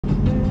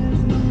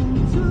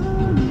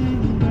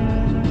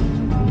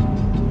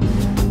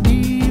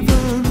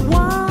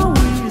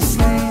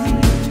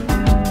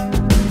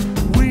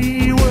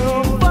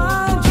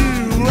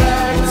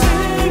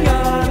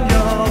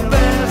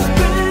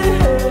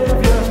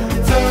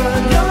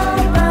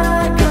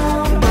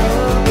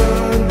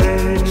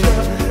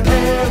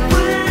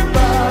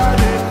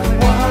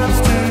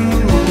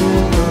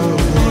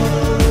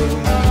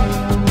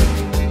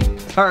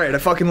Alright, I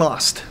fucking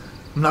lost.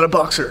 I'm not a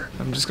boxer.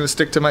 I'm just gonna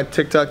stick to my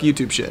TikTok,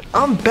 YouTube shit.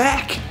 I'm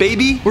back,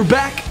 baby. We're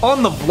back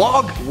on the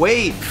vlog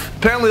wave.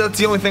 Apparently that's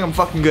the only thing I'm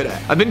fucking good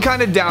at. I've been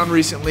kind of down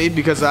recently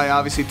because I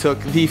obviously took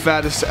the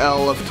fattest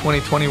L of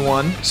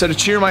 2021. So to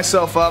cheer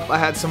myself up, I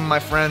had some of my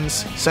friends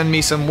send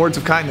me some words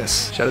of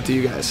kindness. Shout out to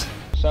you guys.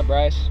 What's up,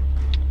 Bryce?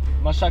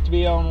 Must suck to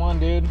be 0-1,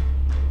 dude.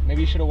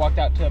 Maybe you should have walked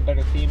out to a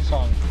better theme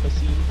song,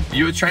 pussy.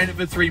 You were training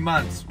for 3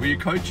 months. Were your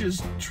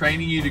coaches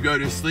training you to go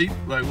to sleep?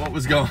 Like, what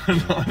was going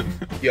on?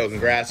 Yo,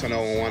 congrats on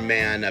 0-1,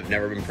 man. I've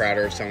never been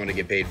prouder of someone to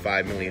get paid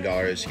 $5 million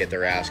to get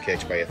their ass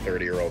kicked by a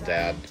 30-year-old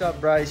dad. What's up,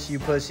 Bryce, you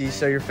pussy?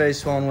 So your face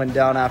swollen went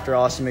down after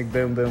Austin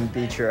McBoom Boom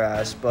beat your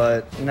ass,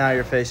 but now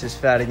your face is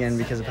fat again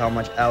because of how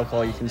much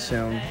alcohol you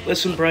consume.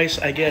 Listen, Bryce,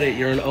 I get it.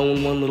 You're an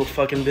 0-1 little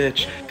fucking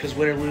bitch. Because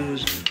win or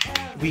lose,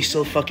 we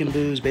still fucking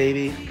booze,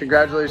 baby.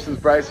 Congratulations,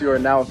 Bryce. You are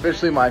now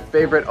officially my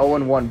favorite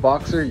 0-1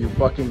 boxer, you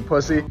fucking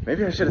pussy.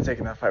 Maybe I should have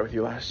taken that fight with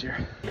you last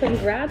year.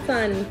 Congrats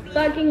on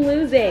fucking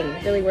losing.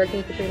 Really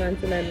working for 3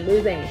 months and then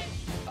losing.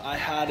 I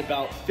had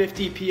about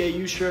 50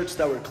 PAU shirts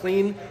that were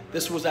clean.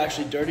 This was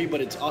actually dirty,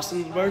 but it's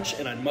Austin's merch,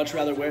 and I'd much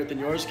rather wear it than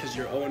yours because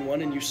you're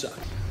 0-1 and you suck.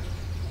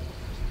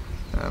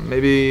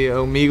 Maybe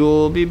Omegle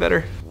will be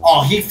better.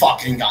 Oh, he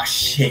fucking got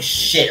his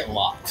shit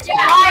locked. Yeah,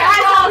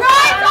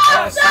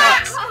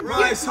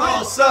 Bryce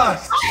Hall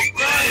sucks.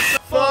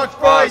 Fuck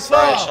Bryce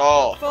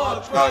Hall.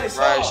 Fuck Bryce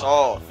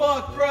Hall.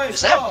 Fuck Bryce.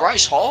 Is that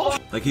Bryce Hall?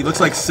 Like, he looks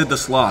like Sid the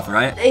Sloth,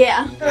 right?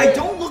 Yeah. I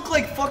don't look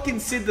like fucking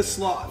Sid the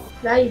Sloth.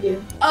 Now you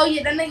do. Oh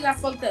yeah, that nigga got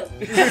fucked up.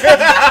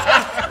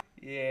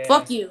 Yeah.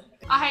 Fuck you.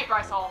 I hate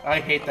Bryce Hall. I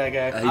hate that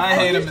guy. I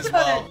hate him as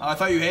well. Oh, I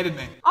thought you hated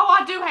me. Oh,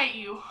 I do hate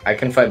you. I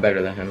can fight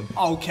better than him.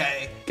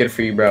 Okay. Good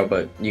for you, bro,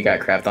 but you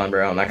got crapped on,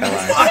 bro. I'm not gonna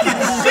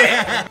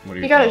lie.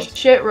 You got his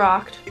shit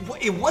rocked.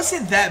 It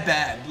wasn't that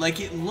bad. Like,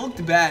 it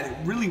looked bad. It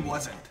really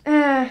wasn't.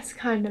 It's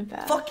kind of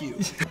bad. Fuck you.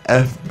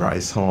 F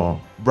Bryce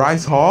Hall.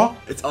 Bryce Hall?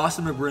 It's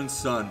Austin McBroom's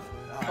son.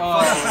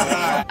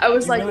 I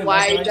was like,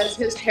 why does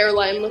his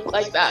hairline look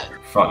like that?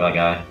 Fuck that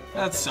guy.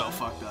 That's so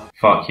fucked up.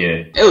 Fuck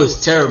you. It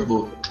was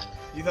terrible.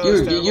 You thought it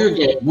was terrible? You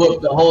get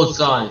whooped the whole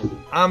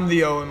time. I'm the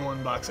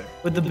 0-1 boxer.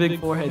 With the big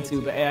forehead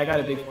too, but hey, I got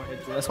a big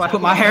forehead too. That's why I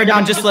put my hair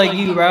down just like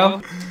you,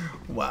 bro.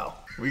 Wow.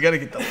 We gotta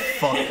get the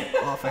fuck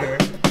off of here.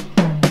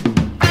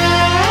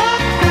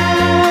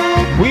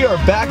 We are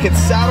back at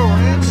Saddle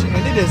Ranch,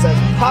 and it is as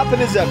poppin'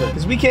 as ever,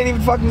 because we can't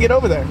even fucking get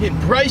over there. And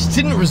Bryce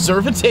didn't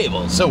reserve a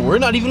table, so we're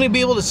not even gonna be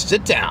able to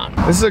sit down.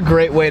 This is a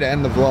great way to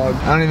end the vlog.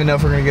 I don't even know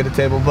if we're gonna get a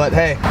table, but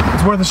hey,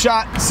 it's worth a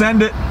shot.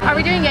 Send it. Are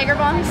we doing Jaeger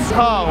bombs?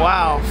 Oh,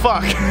 wow.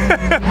 Fuck.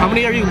 How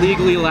many are you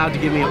legally allowed to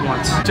give me at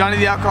once? Johnny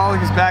the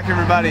Alcoholic is back,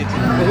 everybody.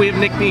 We have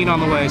Nick Bean on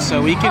the way,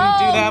 so we can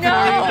do that for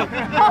you.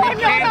 Oh,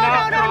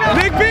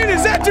 no. Nick Bean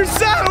is at your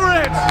Saddle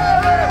Ranch!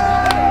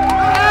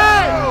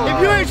 If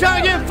you ain't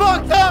trying to get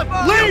fucked up,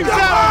 leave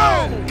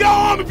Saddle! Go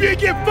home if you ain't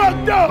get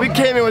fucked up! We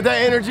came in with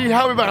that energy,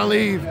 how are we about to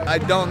leave? I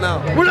don't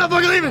know. We're not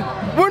fucking leaving!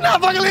 We're not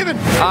fucking leaving!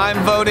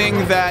 I'm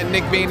voting that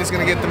Nick Bean is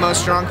gonna get the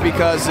most drunk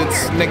because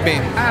it's Nick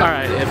Bean.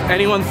 Alright, if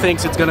anyone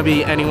thinks it's gonna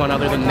be anyone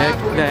other than Nick,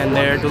 then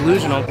they're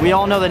delusional. We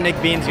all know that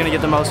Nick Bean's gonna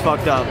get the most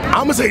fucked up.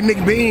 I'm gonna say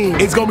Nick Bean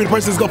is gonna be the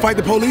person that's gonna fight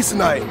the police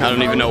tonight. I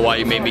don't even know why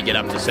you made me get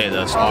up to say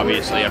this.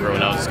 Obviously,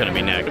 everyone knows it's gonna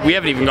be Nick. We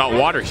haven't even got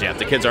waters yet.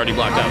 The kid's already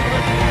blocked out.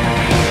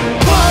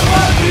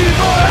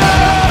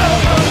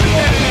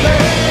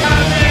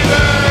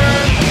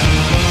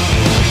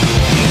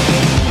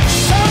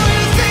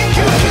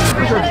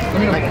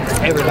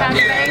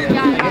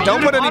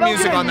 Don't put any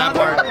music on that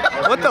part.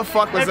 What the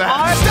fuck was that?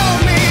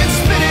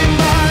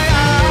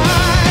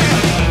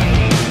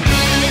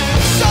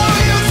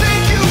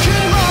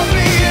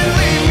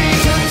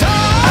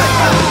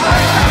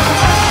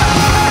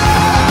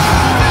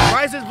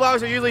 Bryce's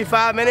vlogs are usually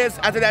 5 minutes.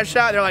 After that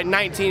shot, they're like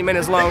 19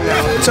 minutes long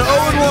now. So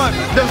 0-1.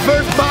 The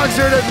first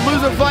boxer to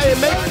lose a fight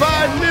and make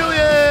 $5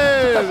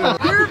 million!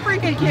 You're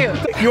freaking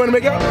cute. You wanna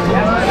make out?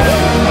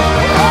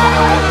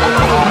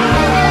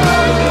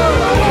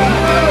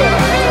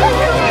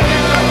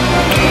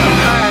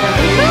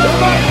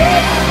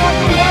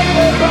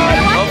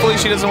 Hopefully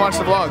she doesn't watch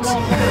the vlogs.